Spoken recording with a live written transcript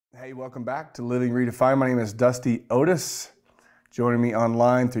Hey, welcome back to Living Redefined. My name is Dusty Otis. Joining me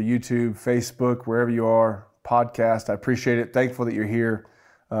online through YouTube, Facebook, wherever you are, podcast. I appreciate it. Thankful that you're here.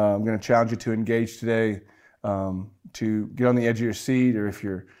 I'm going to challenge you to engage today, to get on the edge of your seat, or if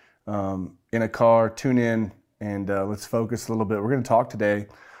you're in a car, tune in and let's focus a little bit. We're going to talk today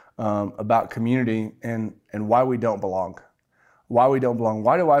about community and why we don't belong. Why we don't belong.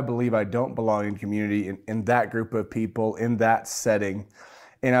 Why do I believe I don't belong in community, in that group of people, in that setting?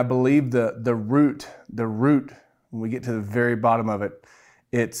 And I believe the root, when we get to the very bottom of it,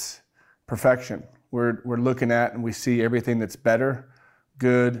 it's perfection. We're looking at and we see everything that's better,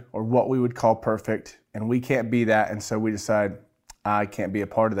 good, or what we would call perfect, and we can't be that, and so we decide, I can't be a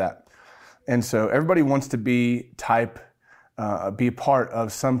part of that. And so everybody wants to be a part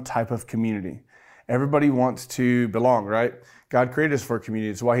of some type of community. Everybody wants to belong, right? God created us for a community.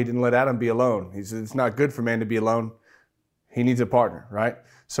 It's why he didn't let Adam be alone. He said it's not good for man to be alone. He needs a partner, right?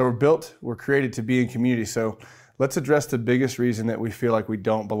 So we're created to be in community. So let's address the biggest reason that we feel like we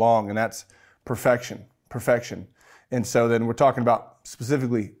don't belong, and that's perfection. And so then we're talking about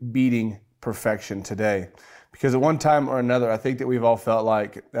specifically beating perfection today. Because at one time or another, I think that we've all felt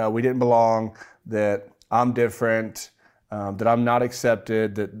like we didn't belong, that I'm different, that I'm not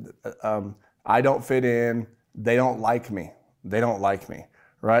accepted, that I don't fit in, they don't like me,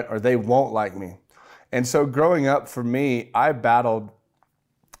 right? Or they won't like me. And so growing up for me, I battled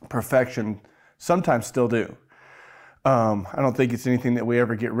perfection, sometimes still do. I don't think it's anything that we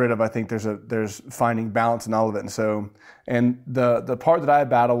ever get rid of. I think there's finding balance in all of it. And the part that I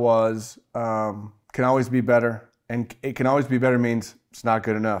battle was can always be better. And it can always be better means it's not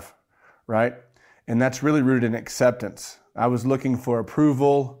good enough, right? And that's really rooted in acceptance. I was looking for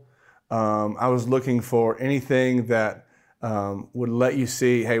approval. I was looking for anything that would let you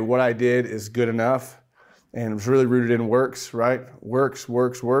see, hey, what I did is good enough. And it was really rooted in works, right? Works.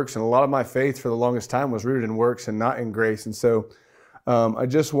 And a lot of my faith for the longest time was rooted in works and not in grace. And so I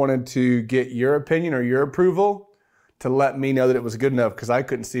just wanted to get your opinion or your approval to let me know that it was good enough, because I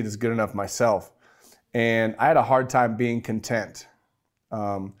couldn't see it as good enough myself. And I had a hard time being content.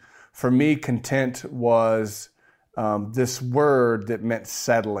 For me, content was this word that meant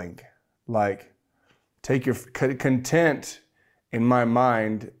settling. Like, content in my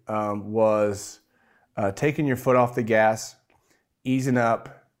mind was taking your foot off the gas, easing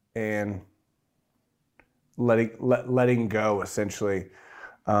up, and letting go, essentially.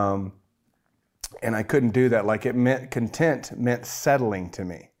 And I couldn't do that. Like, content meant settling to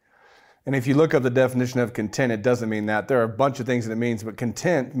me. And if you look up the definition of content, it doesn't mean that. There are a bunch of things that it means, but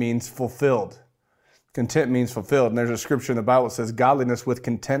content means fulfilled. Content means fulfilled. And there's a scripture in the Bible that says, godliness with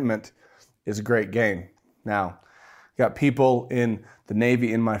contentment is great gain. Now, got people in the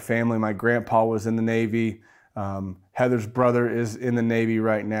Navy in my family. My grandpa was in the Navy. Heather's brother is in the Navy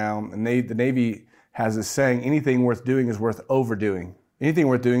right now. And the Navy has this saying, anything worth doing is worth overdoing. Anything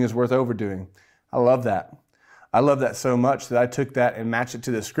worth doing is worth overdoing. I love that. I love that so much that I took that and matched it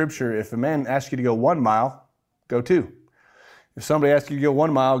to the scripture. If a man asks you to go 1 mile, go 2. If somebody asks you to go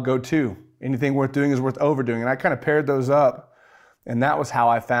 1 mile, go 2. Anything worth doing is worth overdoing. And I kind of paired those up. And that was how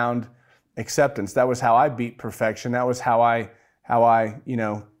I found acceptance. That was how I beat perfection. That was how I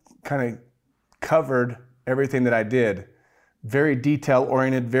kind of covered everything that I did. Very detail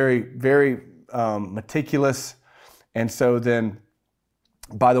oriented, very, very meticulous. And so then,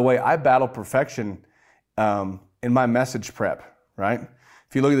 by the way, I battle perfection in my message prep, right?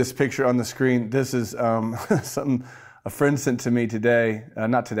 If you look at this picture on the screen, this is something a friend sent to me today.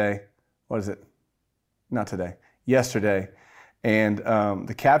 Not today. What is it? Not today. Yesterday. And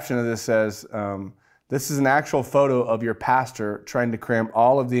the caption of this says, this is an actual photo of your pastor trying to cram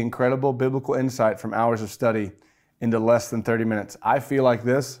all of the incredible biblical insight from hours of study into less than 30 minutes. I feel like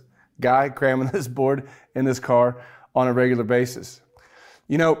this guy cramming this board in this car on a regular basis.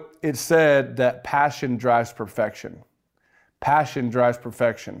 You know, it's said that passion drives perfection. Passion drives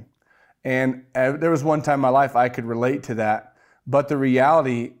perfection. And there was one time in my life I could relate to that, but the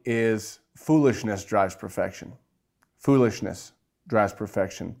reality is foolishness drives perfection. Foolishness drives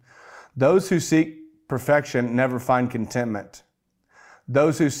perfection. Those who seek perfection never find contentment.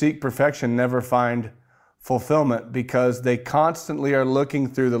 Those who seek perfection never find fulfillment, because they constantly are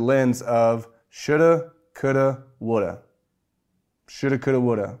looking through the lens of shoulda, coulda, woulda. Shoulda, coulda,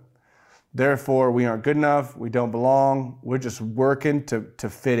 woulda. Therefore, we aren't good enough. We don't belong. We're just working to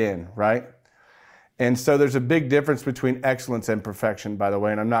fit in, right? And so there's a big difference between excellence and perfection, by the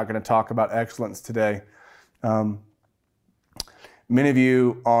way, and I'm not going to talk about excellence today. Many of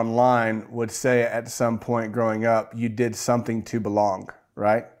you online would say at some point growing up, you did something to belong,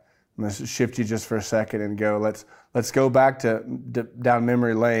 right? Let's shift you just for a second and go. Let's go back to down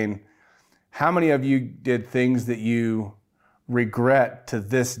memory lane. How many of you did things that you regret to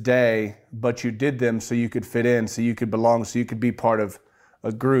this day, but you did them so you could fit in, so you could belong, so you could be part of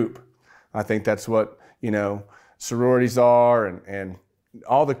a group? I think that's what, sororities are, and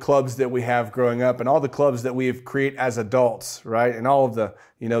all the clubs that we have growing up, and all the clubs that we've created as adults, right? And all of the,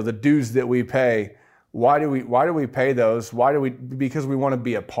 the dues that we pay. Why do we pay those? Because we want to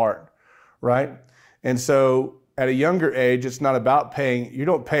be a part, right? And so at a younger age, it's not about paying. You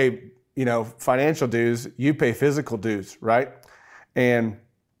don't pay, financial dues. You pay physical dues, right? And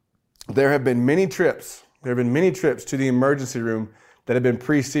there have been many trips. There have been many trips to the emergency room that have been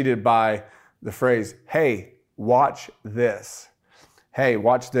preceded by the phrase, "Hey, watch this. Hey,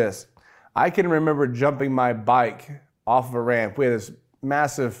 watch this." I can remember jumping my bike off of a ramp. We had this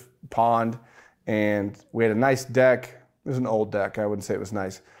massive pond, and we had a nice deck. It was an old deck. I wouldn't say it was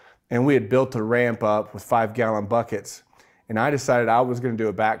nice. And we had built a ramp up with 5-gallon buckets. And I decided I was going to do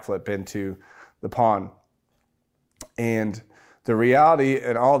a backflip into the pond. And the reality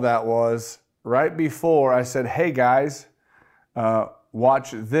and all that was, right before I said, "Hey guys,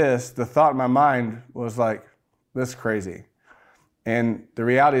 watch this," the thought in my mind was like, "This is crazy." And the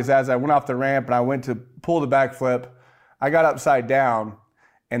reality is, as I went off the ramp and I went to pull the backflip, I got upside down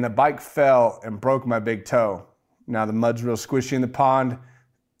and the bike fell and broke my big toe. Now the mud's real squishy in the pond.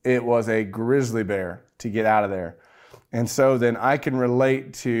 It was a grizzly bear to get out of there. And so then I can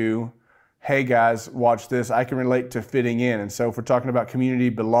relate to, "Hey guys, watch this." I can relate to fitting in. And so if we're talking about community,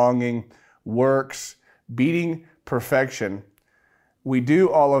 belonging, works, beating perfection, we do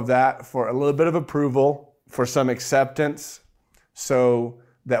all of that for a little bit of approval, for some acceptance, so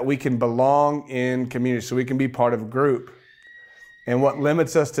that we can belong in community, so we can be part of a group. And what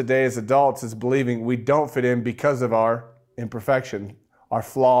limits us today as adults is believing we don't fit in because of our imperfection, our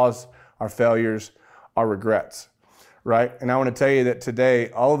flaws, our failures, our regrets, right? And I want to tell you that today,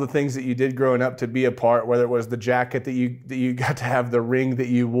 all of the things that you did growing up to be a part, whether it was the jacket that you got to have, the ring that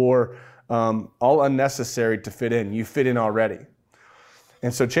you wore, all unnecessary to fit in. You fit in already.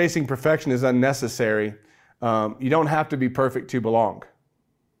 And so chasing perfection is unnecessary. You don't have to be perfect to belong.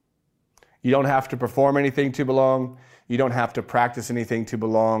 You don't have to perform anything to belong. You don't have to practice anything to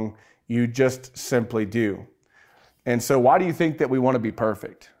belong. You just simply do. And so why do you think that we want to be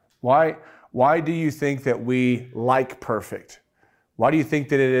perfect? Why do you think that we like perfect? Why do you think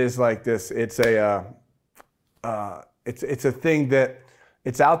that it is like this? It's a thing that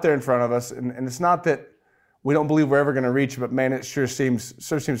it's out there in front of us, and it's not that we don't believe we're ever going to reach it, but man, it sure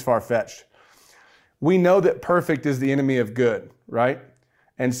seems far-fetched. We know that perfect is the enemy of good, right?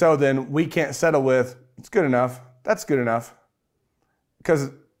 And so then we can't settle with, "It's good enough. That's good enough." Because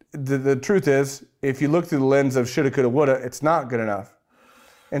the truth is, if you look through the lens of shoulda, coulda, woulda, it's not good enough.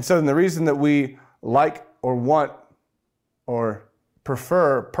 And so then the reason that we like or want or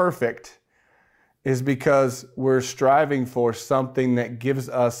prefer perfect is because we're striving for something that gives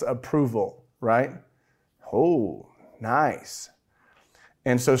us approval, right? Oh, nice.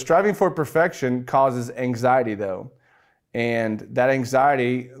 And so striving for perfection causes anxiety, though. And that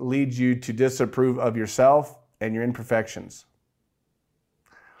anxiety leads you to disapprove of yourself and your imperfections.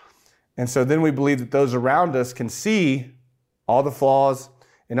 And so then we believe that those around us can see all the flaws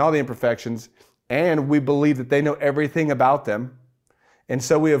and all the imperfections, and we believe that they know everything about them. And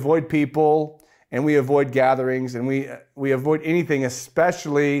so we avoid people, and we avoid gatherings, and we avoid anything,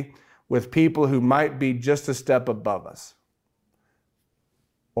 especially with people who might be just a step above us,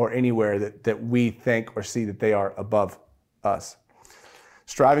 or anywhere that we think or see that they are above us.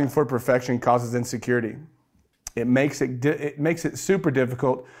 Striving for perfection causes insecurity. It makes it super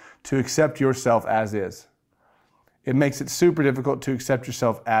difficult to accept yourself as is. It makes it super difficult to accept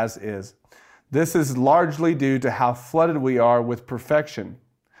yourself as is. This is largely due to how flooded we are with perfection.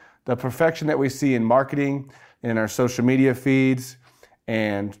 The perfection that we see in marketing, in our social media feeds,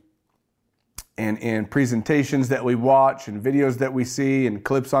 and in presentations that we watch, and videos that we see, and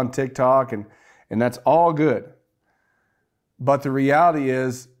clips on TikTok, and that's all good. But the reality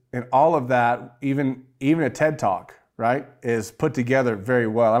is, in all of that, even a TED Talk, right, is put together very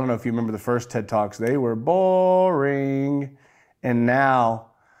well. I don't know if you remember the first TED Talks. They were boring. And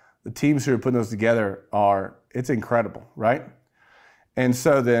now the teams who are putting those together it's incredible, right? And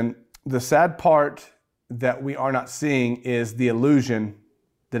so then the sad part that we are not seeing is the illusion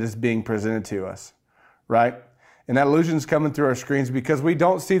that is being presented to us, right? And that illusion is coming through our screens because we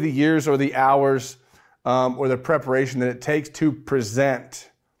don't see the years or the hours or the preparation that it takes to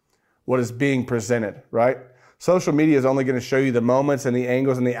present what is being presented, right? Social media is only going to show you the moments and the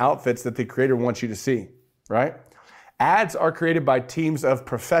angles and the outfits that the creator wants you to see, right? Ads are created by teams of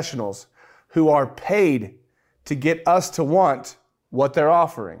professionals who are paid to get us to want what they're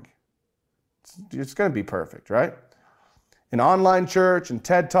offering. It's going to be perfect, right? An online church and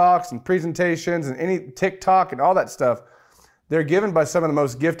TED Talks and presentations and any TikTok and all that stuff, they're given by some of the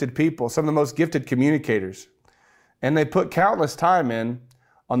most gifted people, some of the most gifted communicators. And they put countless time in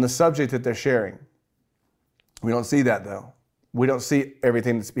on the subject that they're sharing. We don't see that though. We don't see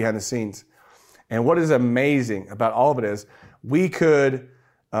everything that's behind the scenes. And what is amazing about all of it is we could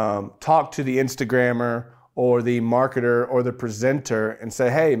talk to the Instagrammer or the marketer or the presenter and say,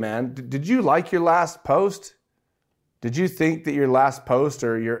 hey man, did you like your last post? Did you think that your last post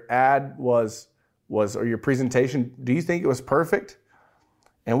or your ad was or your presentation, do you think it was perfect?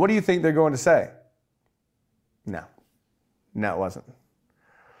 And what do you think they're going to say? No, it wasn't.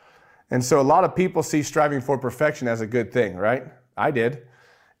 And so a lot of people see striving for perfection as a good thing, right? I did.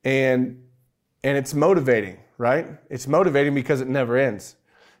 And it's motivating, right? It's motivating because it never ends.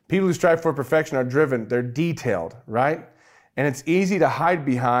 People who strive for perfection are driven, they're detailed, right? And it's easy to hide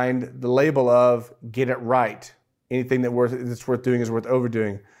behind the label of get it right. Anything that's worth doing is worth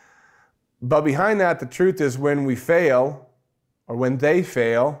overdoing. But behind that, the truth is when we fail, or when they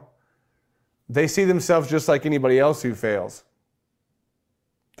fail, they see themselves just like anybody else who fails.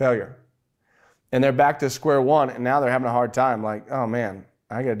 Failure. And they're back to square one, and now they're having a hard time. Like, oh man,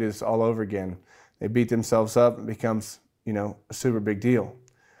 I got to do this all over again. They beat themselves up. It becomes, a super big deal.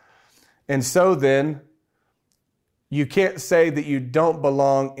 And so then, you can't say that you don't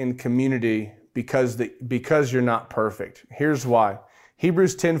belong in community because you're not perfect. Here's why.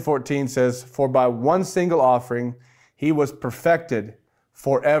 Hebrews 10:14 says, for by one single offering, he was perfected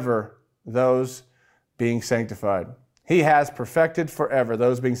forever those being sanctified. He has perfected forever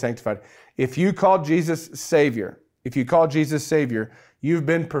those being sanctified. If you call Jesus Savior, you've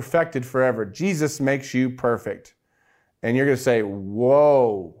been perfected forever. Jesus makes you perfect. And you're going to say,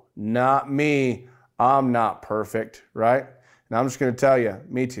 whoa, not me. I'm not perfect, right? And I'm just going to tell you,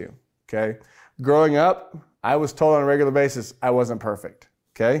 me too, okay? Growing up, I was told on a regular basis I wasn't perfect,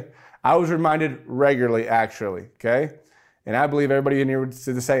 okay? I was reminded regularly, actually, okay? And I believe everybody in here would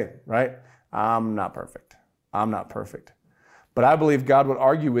say the same, right? I'm not perfect. But I believe God would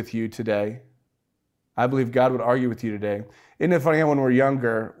argue with you today. Isn't it funny how when we're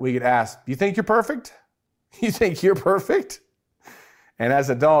younger, we get asked, you think you're perfect? You think you're perfect? And as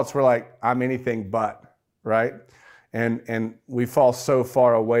adults, we're like, I'm anything but, right? And we fall so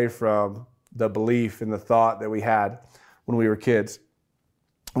far away from the belief and the thought that we had when we were kids.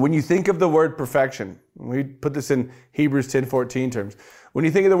 When you think of the word perfection, we put this in Hebrews 10:14 terms. When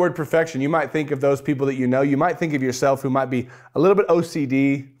you think of the word perfection, you might think of those people that you know. You might think of yourself who might be a little bit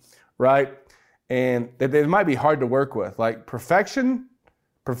OCD, right? And that they might be hard to work with. Like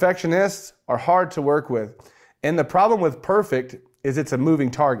perfectionists are hard to work with. And the problem with perfect is it's a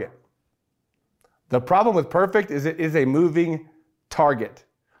moving target. The problem with perfect is it is a moving target.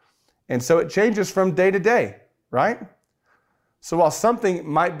 And so it changes from day to day, right? So while something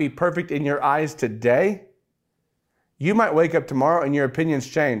might be perfect in your eyes today, you might wake up tomorrow and your opinion's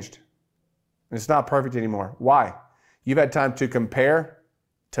changed. And it's not perfect anymore. Why? You've had time to compare,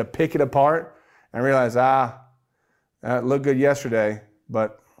 to pick it apart, and realize, it looked good yesterday,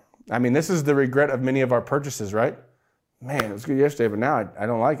 but this is the regret of many of our purchases, right? Man, it was good yesterday, but now I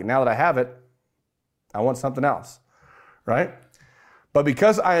don't like it. Now that I have it, I want something else, right? But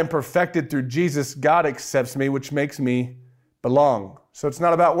because I am perfected through Jesus, God accepts me, which makes me belong. So it's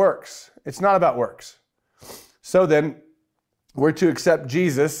not about works. So then, we're to accept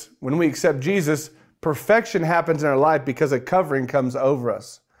Jesus. When we accept Jesus, perfection happens in our life because a covering comes over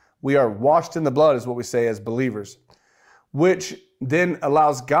us. We are washed in the blood, is what we say as believers, which then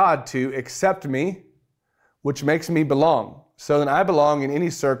allows God to accept me, which makes me belong. So then I belong in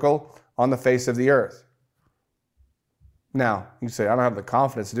any circle on the face of the earth. Now, you say, I don't have the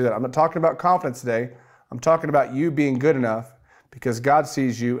confidence to do that. I'm not talking about confidence today. I'm talking about you being good enough because God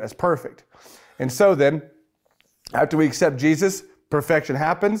sees you as perfect. And so then, after we accept Jesus, perfection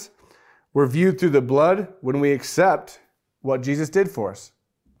happens. We're viewed through the blood when we accept what Jesus did for us.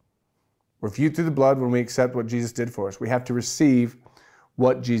 We're viewed through the blood when we accept what Jesus did for us. We have to receive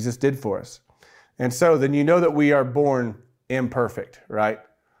what Jesus did for us. And so then you know that we are born imperfect, right?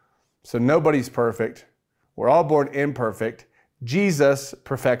 So nobody's perfect. We're all born imperfect. Jesus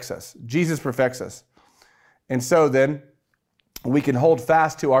perfects us. And so then we can hold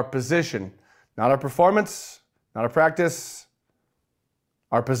fast to our position, not our performance, not our practice,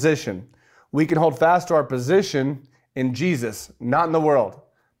 our position. We can hold fast to our position in Jesus, not in the world,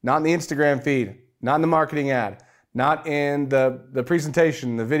 not in the Instagram feed, not in the marketing ad, not in the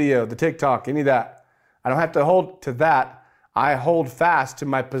presentation, the video, the TikTok, any of that. I don't have to hold to that. I hold fast to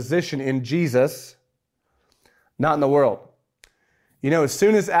my position in Jesus, not in the world. You know, as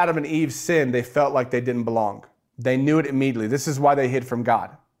soon as Adam and Eve sinned, they felt like they didn't belong. They knew it immediately. This is why they hid from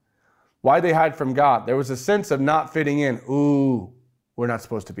God. Why they hide from God? There was a sense of not fitting in. Ooh, we're not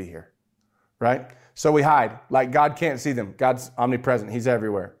supposed to be here, right? So we hide, like God can't see them. God's omnipresent. He's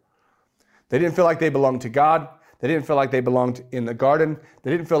everywhere. They didn't feel like they belonged to God. They didn't feel like they belonged in the garden. They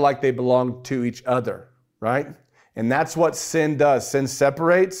didn't feel like they belonged to each other, right? And that's what sin does. Sin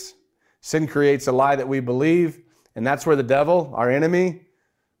separates. Sin creates a lie that we believe. And that's where the devil, our enemy,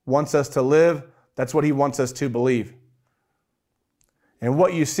 wants us to live. That's what he wants us to believe. And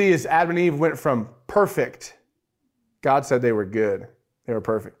what you see is Adam and Eve went from perfect. God said they were good. They were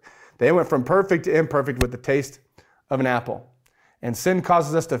perfect. They went from perfect to imperfect with the taste of an apple. And sin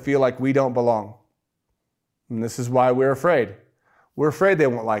causes us to feel like we don't belong. And this is why we're afraid. We're afraid they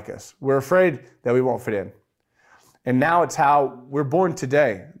won't like us. We're afraid that we won't fit in. And now it's how we're born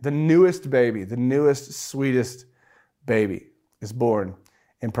today. The newest baby, the newest, sweetest baby is born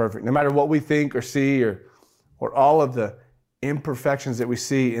imperfect. No matter what we think or see or all of the imperfections that we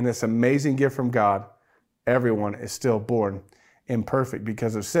see in this amazing gift from God, everyone is still born imperfect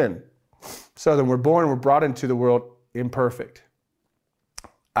because of sin. So then we're brought into the world imperfect.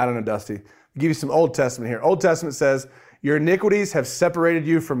 I don't know, Dusty. I'll give you some Old Testament here. Old Testament says, your iniquities have separated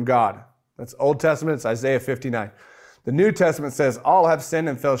you from God. That's Old Testament. It's Isaiah 59. The New Testament says, all have sinned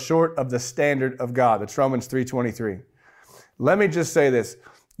and fell short of the standard of God. That's Romans 3:23. Let me just say this.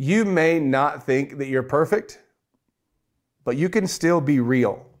 You may not think that you're perfect, but you can still be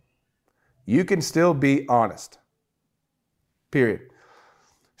real. You can still be honest. Period.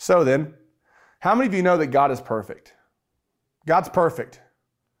 So then, how many of you know that God is perfect? God's perfect.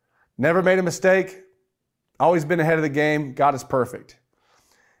 Never made a mistake. Always been ahead of the game. God is perfect.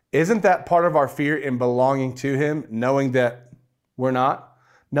 Isn't that part of our fear in belonging to Him, knowing that we're not,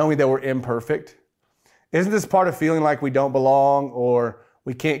 knowing that we're imperfect? Isn't this part of feeling like we don't belong or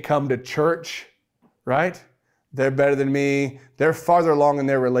we can't come to church, right? They're better than me. They're farther along in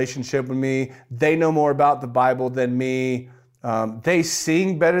their relationship with me. They know more about the Bible than me. They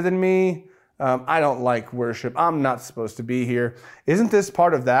sing better than me. I don't like worship. I'm not supposed to be here. Isn't this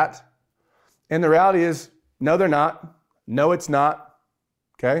part of that? And the reality is, no, they're not. No, it's not.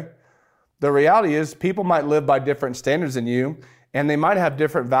 Okay? The reality is people might live by different standards than you, and they might have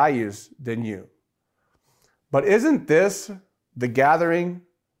different values than you. But isn't this the gathering,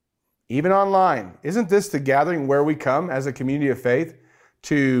 even online, isn't this the gathering where we come as a community of faith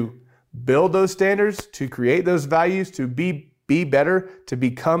to build those standards, to create those values, to be better, to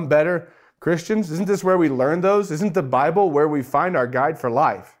become better Christians? Isn't this where we learn those? Isn't the Bible where we find our guide for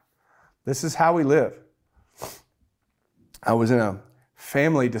life? This is how we live. I was in a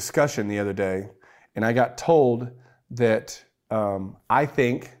family discussion the other day, and I got told that I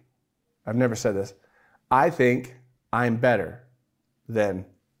think, I've never said this, I think I'm better than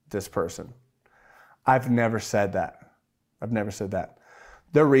this person. I've never said that. I've never said that.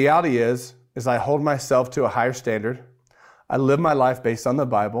 The reality is I hold myself to a higher standard. I live my life based on the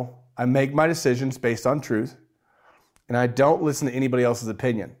Bible. I make my decisions based on truth. And I don't listen to anybody else's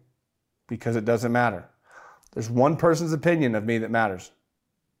opinion because it doesn't matter. There's one person's opinion of me that matters.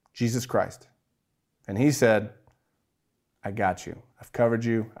 Jesus Christ. And He said, I got you. I've covered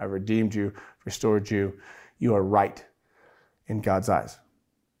you. I've redeemed you, restored you. You are right in God's eyes.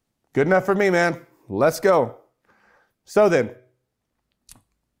 Good enough for me, man. Let's go. So then,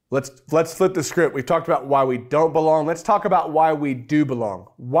 let's flip the script. We've talked about why we don't belong. Let's talk about why we do belong.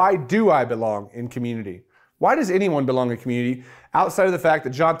 Why do I belong in community? Why does anyone belong in community outside of the fact that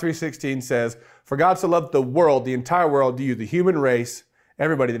John 3:16 says, for God so loved the world, the entire world, you, the human race,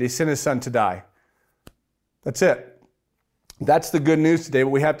 everybody, that He sent His Son to die. That's it. That's the good news today, but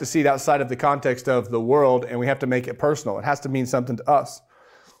we have to see it outside of the context of the world, and we have to make it personal. It has to mean something to us.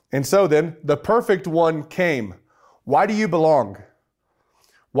 And so then, the perfect one came. Why do you belong?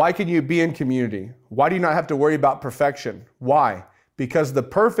 Why can you be in community? Why do you not have to worry about perfection? Why? Because the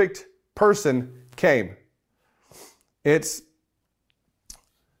perfect person came. It's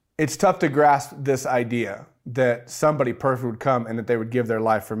tough to grasp this idea that somebody perfect would come and that they would give their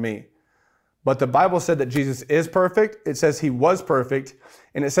life for me. But the Bible said that Jesus is perfect. It says He was perfect.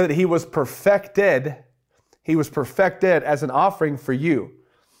 And it said that He was perfected. He was perfected as an offering for you.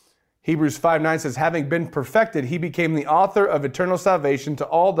 Hebrews 5:9 says, having been perfected, He became the author of eternal salvation to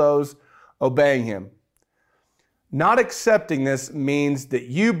all those obeying Him. Not accepting this means that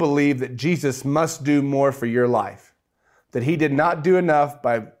you believe that Jesus must do more for your life. That He did not do enough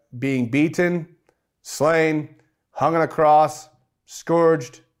by being beaten, slain, hung on a cross,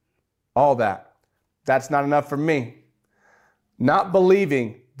 scourged, all that. That's not enough for me. Not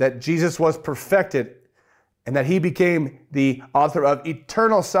believing that Jesus was perfected and that he became the author of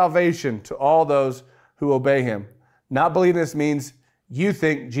eternal salvation to all those who obey him. Not believing this means you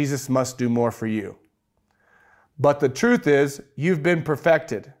think Jesus must do more for you. But the truth is, you've been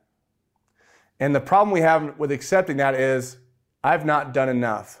perfected. And the problem we have with accepting that is, I've not done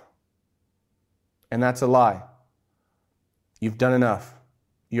enough. And that's a lie. You've done enough.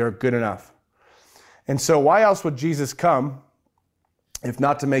 You're good enough. And so why else would Jesus come if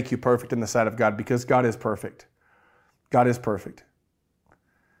not to make you perfect in the sight of God? Because God is perfect. God is perfect.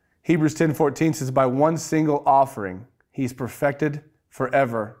 Hebrews 10:14 says, by one single offering, he's perfected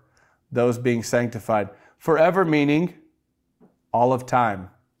forever those being sanctified. Forever meaning all of time,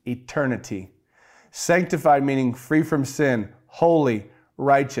 eternity. Sanctified meaning free from sin, holy,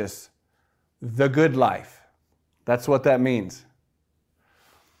 righteous, the good life. That's what that means.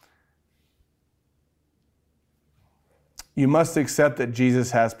 You must accept that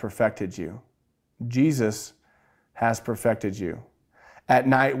Jesus has perfected you. Jesus has perfected you. At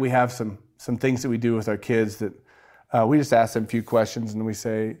night, we have some things that we do with our kids that we just ask them a few questions and we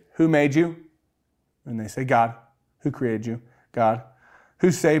say, who made you? And they say, God. Who created you? God.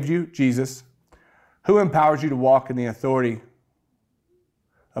 Who saved you? Jesus. Who empowers you to walk in the authority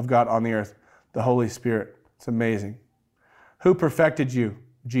of God on the earth? The Holy Spirit. It's amazing. Who perfected you?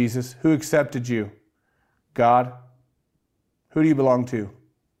 Jesus. Who accepted you? God. Who do you belong to?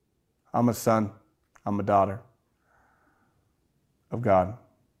 I'm a son. I'm a daughter of God.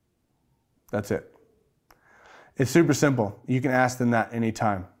 That's it. It's super simple. You can ask them that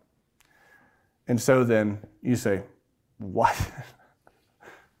anytime. And so then you say, what?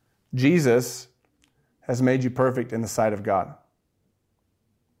 Jesus has made you perfect in the sight of God.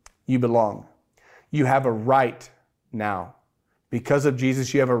 You belong. You have a right now. Because of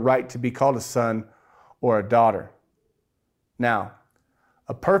Jesus, you have a right to be called a son or a daughter. Now,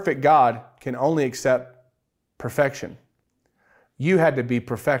 a perfect God can only accept perfection. You had to be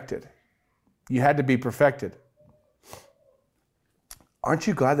perfected. You had to be perfected. Aren't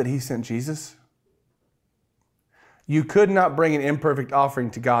you glad that he sent Jesus? You could not bring an imperfect offering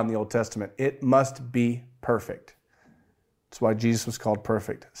to God in the Old Testament. It must be perfect. That's why Jesus was called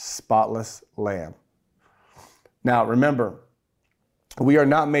perfect, spotless lamb. Now, remember, we are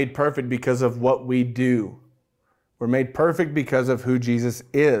not made perfect because of what we do. We're made perfect because of who Jesus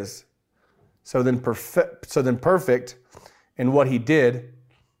is. So then perfect in what he did,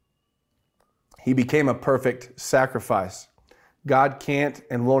 he became a perfect sacrifice. God can't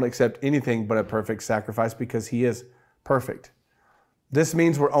and won't accept anything but a perfect sacrifice because he is perfect. This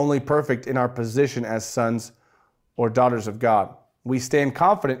means we're only perfect in our position as sons or daughters of God. We stand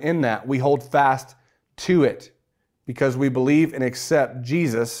confident in that. We hold fast to it because we believe and accept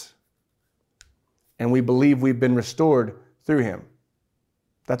Jesus and we believe we've been restored through him.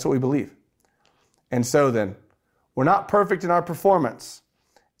 That's what we believe. And so then, we're not perfect in our performance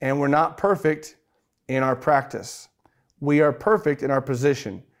and we're not perfect in our practice. We are perfect in our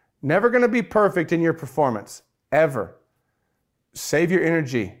position. Never going to be perfect in your performance, ever. Save your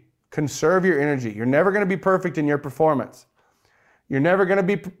energy. Conserve your energy. You're never going to be perfect in your performance. You're never going to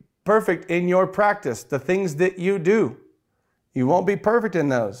be perfect in your practice, the things that you do. You won't be perfect in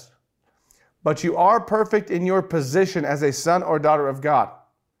those. But you are perfect in your position as a son or daughter of God.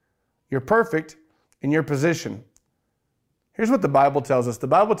 You're perfect in your position. Here's what the Bible tells us. The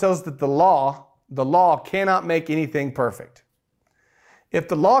Bible tells us that the law cannot make anything perfect. If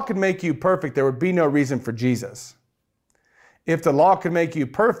the law could make you perfect, there would be no reason for Jesus. If the law could make you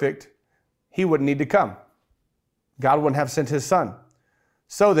perfect, he wouldn't need to come. God wouldn't have sent his son.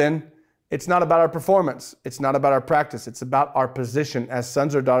 So then, it's not about our performance. It's not about our practice. It's about our position as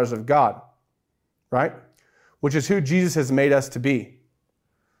sons or daughters of God, right? Which is who Jesus has made us to be.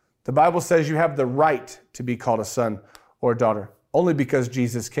 The Bible says you have the right to be called a son or a daughter only because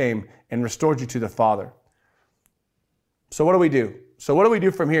Jesus came and restored you to the Father. So what do we do? So what do we do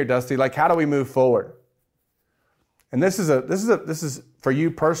from here, Dusty? Like, how do we move forward? And this is for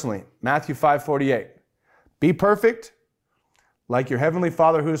you personally. Matthew 5:48. Be perfect like your heavenly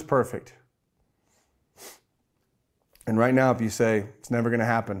Father who is perfect. And right now, if you say it's never going to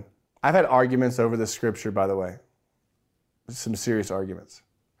happen, I've had arguments over this scripture, by the way. Some serious arguments.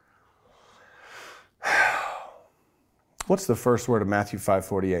 What's the first word of Matthew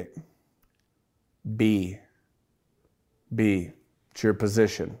 5:48? Be. It's your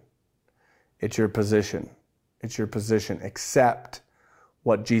position. It's your position. It's your position. Accept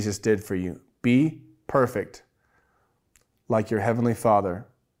what Jesus did for you. Be perfect like your heavenly Father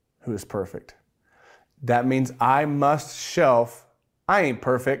who is perfect. That means I must shelf, I ain't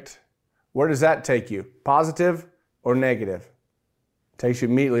perfect. Where does that take you? Positive or negative? Takes you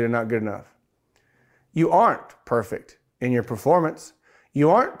immediately to not good enough. You aren't perfect in your performance. You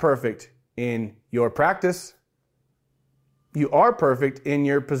aren't perfect in your practice. You are perfect in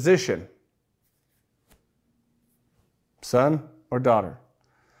your position. Son or daughter.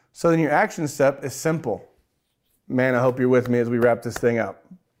 So then your action step is simple. Man, I hope you're with me as we wrap this thing up.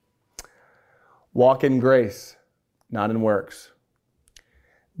 Walk in grace, not in works.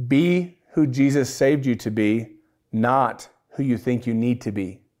 Be who Jesus saved you to be, not who you think you need to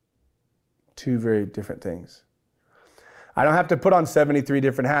be. Two very different things. I don't have to put on 73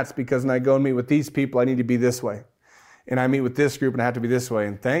 different hats because when I go and meet with these people, I need to be this way. And I meet with this group and I have to be this way.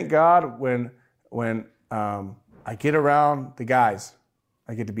 And thank God when I get around the guys,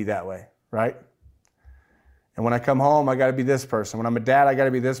 I get to be that way, right? And when I come home, I got to be this person. When I'm a dad, I got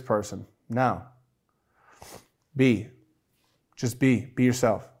to be this person. No. Be. Just be. Be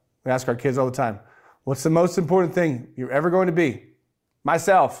yourself. We ask our kids all the time, what's the most important thing you're ever going to be?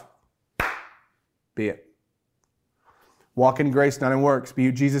 Myself. Be it. Walk in grace, not in works. Be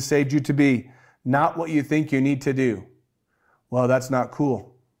who Jesus saved you to be, not what you think you need to do. Well, that's not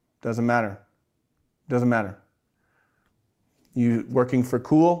cool. Doesn't matter. Doesn't matter. You working for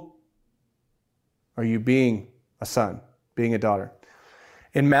cool? Or you being a son, being a daughter?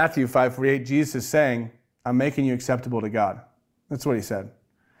 In Matthew 5:48, Jesus is saying, I'm making you acceptable to God. That's what he said.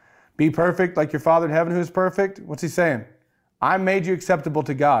 Be perfect like your Father in heaven who is perfect. What's he saying? I made you acceptable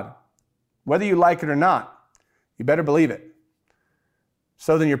to God. Whether you like it or not, you better believe it.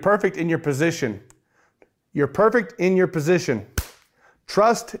 So then you're perfect in your position. You're perfect in your position.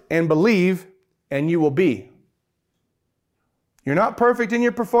 Trust and believe, and you will be. You're not perfect in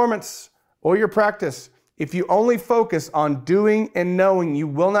your performance or your practice. If you only focus on doing and knowing, you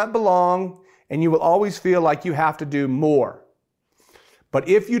will not belong, and you will always feel like you have to do more. But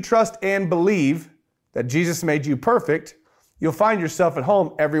if you trust and believe that Jesus made you perfect, you'll find yourself at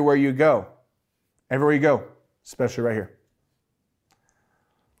home everywhere you go. Everywhere you go, especially right here.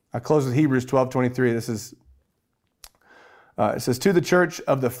 I close with Hebrews 12:23. This is, it says, to the church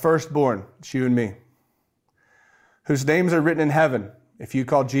of the firstborn, it's you and me, whose names are written in heaven. If you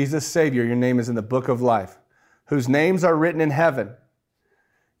call Jesus Savior, your name is in the book of life. Whose names are written in heaven.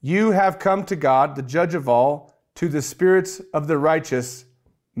 You have come to God, the judge of all, to the spirits of the righteous,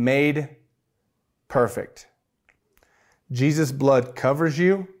 made perfect. Jesus' blood covers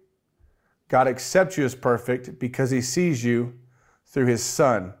you. God accepts you as perfect because he sees you through his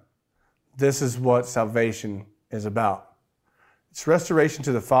Son. This is what salvation is about. It's restoration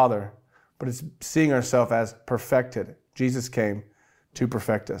to the Father, but it's seeing ourselves as perfected. Jesus came to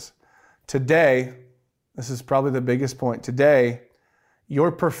perfect us. Today, this is probably the biggest point. Today,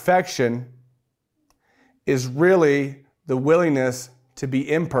 your perfection is really the willingness to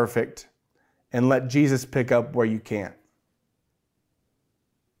be imperfect and let Jesus pick up where you can't.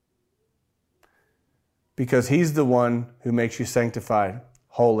 Because he's the one who makes you sanctified,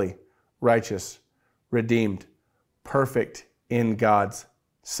 holy, righteous, redeemed, perfect in God's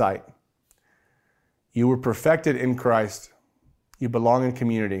sight. You were perfected in Christ. You belong in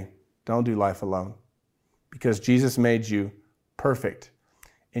community. Don't do life alone. Because Jesus made you perfect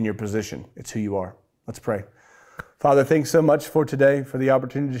in your position. It's who you are. Let's pray. Father, thanks so much for today, for the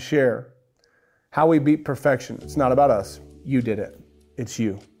opportunity to share how we beat perfection. It's not about us. You did it. It's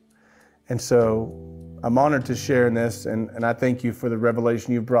you. And so I'm honored to share in this, and I thank you for the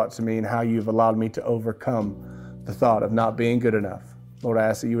revelation you've brought to me and how you've allowed me to overcome the thought of not being good enough. Lord, I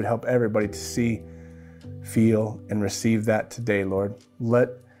ask that you would help everybody to see, feel, and receive that today, Lord. Let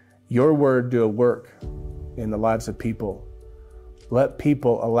your word do a work in the lives of people. Let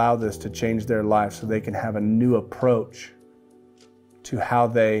people allow this to change their lives so they can have a new approach to how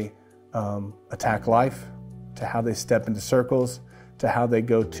they attack life, to how they step into circles, to how they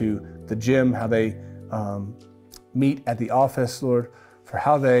go to the gym, how they meet at the office, Lord, for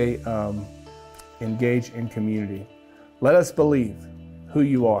how they engage in community. Let us believe who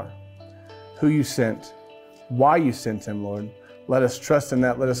you are, who you sent, why you sent him, Lord. Let us trust in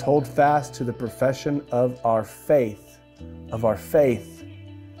that. Let us hold fast to the profession of our faith, of our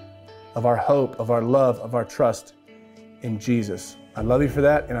hope, of our love, of our trust in Jesus. I love you for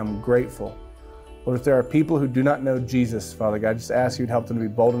that, and I'm grateful. Lord, if there are people who do not know Jesus, Father God, I just ask you to help them to be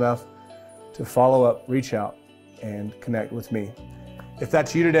bold enough to follow up, reach out, and connect with me. If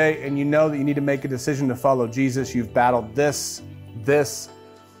that's you today and you know that you need to make a decision to follow Jesus, you've battled this,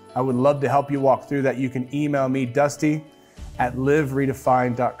 I would love to help you walk through that. You can email me,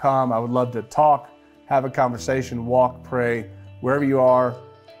 dusty@liveredefined.com. I would love to talk, have a conversation, walk, pray, wherever you are.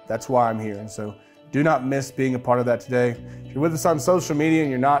 That's why I'm here. And so Do not miss being a part of that today. If you're with us on social media and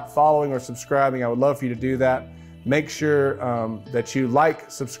you're not following or subscribing, I would love for you to do that. Make sure that you like,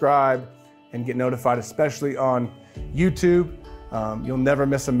 subscribe, and get notified, especially on YouTube. You'll never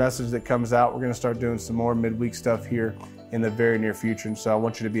miss a message that comes out. We're going to start doing some more midweek stuff here in the very near future, and so I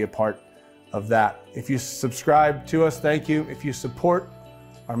want you to be a part of that. If you subscribe to us, thank you. If you support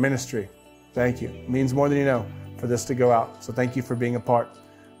our ministry, thank you. It means more than you know for this to go out, so thank you for being a part.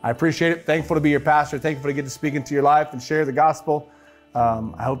 I appreciate it. Thankful to be your pastor. Thankful to get to speak into your life and share the gospel.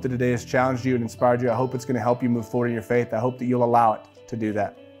 I hope that today has challenged you and inspired you. I hope it's going to help you move forward in your faith. I hope that you'll allow it to do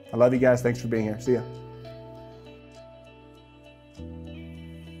that. I love you guys. Thanks for being here. See ya.